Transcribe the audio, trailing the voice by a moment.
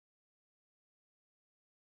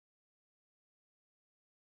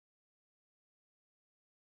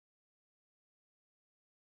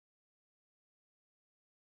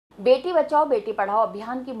बेटी बचाओ बेटी पढ़ाओ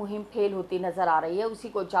अभियान की मुहिम फेल होती नजर आ रही है। उसी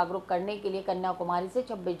को जागरूक करने के लिए कन्याकुमारी से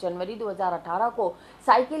 26 जनवरी 2018 को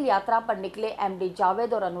साइकिल यात्रा पर निकले एमडी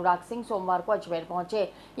जावेद और अनुराग सिंह सोमवार को अजमेर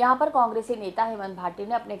पहुंचे। यहां पर कांग्रेसी नेता हेमंत भाटी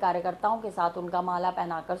ने अपने कार्यकर्ताओं के साथ उनका माला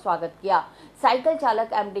पहनाकर स्वागत किया। साइकिल चालक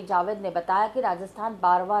एमडी जावेद ने बताया कि राजस्थान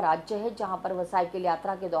 12वां राज्य है जहाँ पर वह साइकिल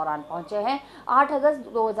यात्रा के दौरान पहुंचे हैं। 8 अगस्त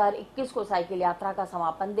 2021 को साइकिल यात्रा का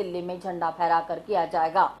समापन दिल्ली में झंडा फहराकर किया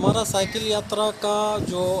जाएगा। हमारा साइकिल यात्रा का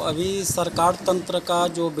जो अभी सरकार तंत्र का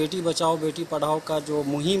जो बेटी बचाओ बेटी पढ़ाओ का जो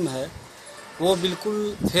मुहिम है वो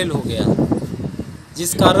बिल्कुल फेल हो गया,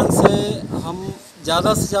 जिस कारण से हम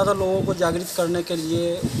ज़्यादा से ज़्यादा लोगों को जागृत करने के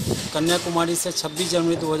लिए कन्याकुमारी से 26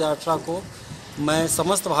 जनवरी 2018 को मैं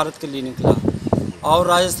समस्त भारत के लिए निकला। और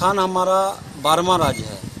राजस्थान हमारा 12वां राज्य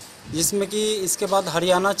है, जिसमें कि इसके बाद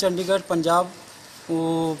हरियाणा, चंडीगढ़, पंजाब,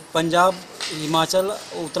 हिमाचल,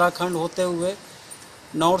 उत्तराखंड होते हुए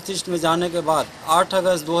नॉर्थ ईस्ट में जाने के बाद 8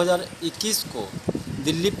 अगस्त 2021 को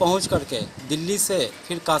दिल्ली पहुंच करके दिल्ली से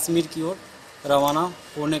फिर कश्मीर की ओर रवाना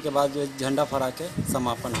होने के बाद जो झंडा फहरा के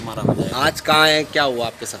समापन हमारा हो जाएगा। आज कहाँ है, क्या हुआ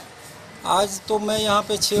आपके साथ? आज तो मैं यहाँ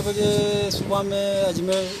पे 6 बजे सुबह में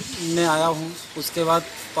अजमेर में आया हूँ। उसके बाद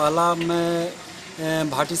पहला मैं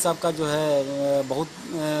भाटी साहब का जो है बहुत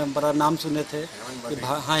बड़ा नाम सुने थे कि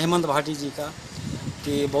हाँ हेमंत भाटी जी का,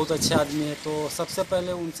 कि बहुत अच्छे आदमी है, तो सबसे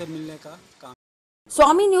पहले उनसे मिलने का काम।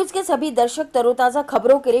 स्वामी न्यूज के सभी दर्शक तरोताजा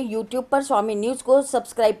खबरों के लिए यूट्यूब पर स्वामी न्यूज को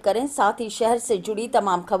सब्सक्राइब करें। साथ ही शहर से जुड़ी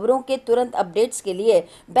तमाम खबरों के तुरंत अपडेट्स के लिए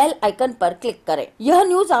बेल आइकन पर क्लिक करें। यह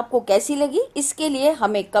न्यूज आपको कैसी लगी, इसके लिए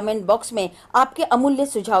हमें कमेंट बॉक्स में आपके अमूल्य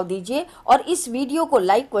सुझाव दीजिए और इस वीडियो को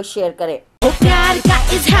लाइक व शेयर करें। प्यार का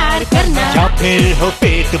इजहार करना या फिर हो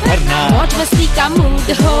पेट भरना, मौज मस्ती का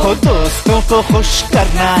मूड हो दोस्तों को खुश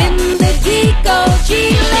करना, जिंदगी को जी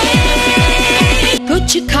ले,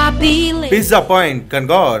 कुछ खा पी ले। Pizza point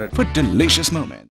कंगौर for delicious moments.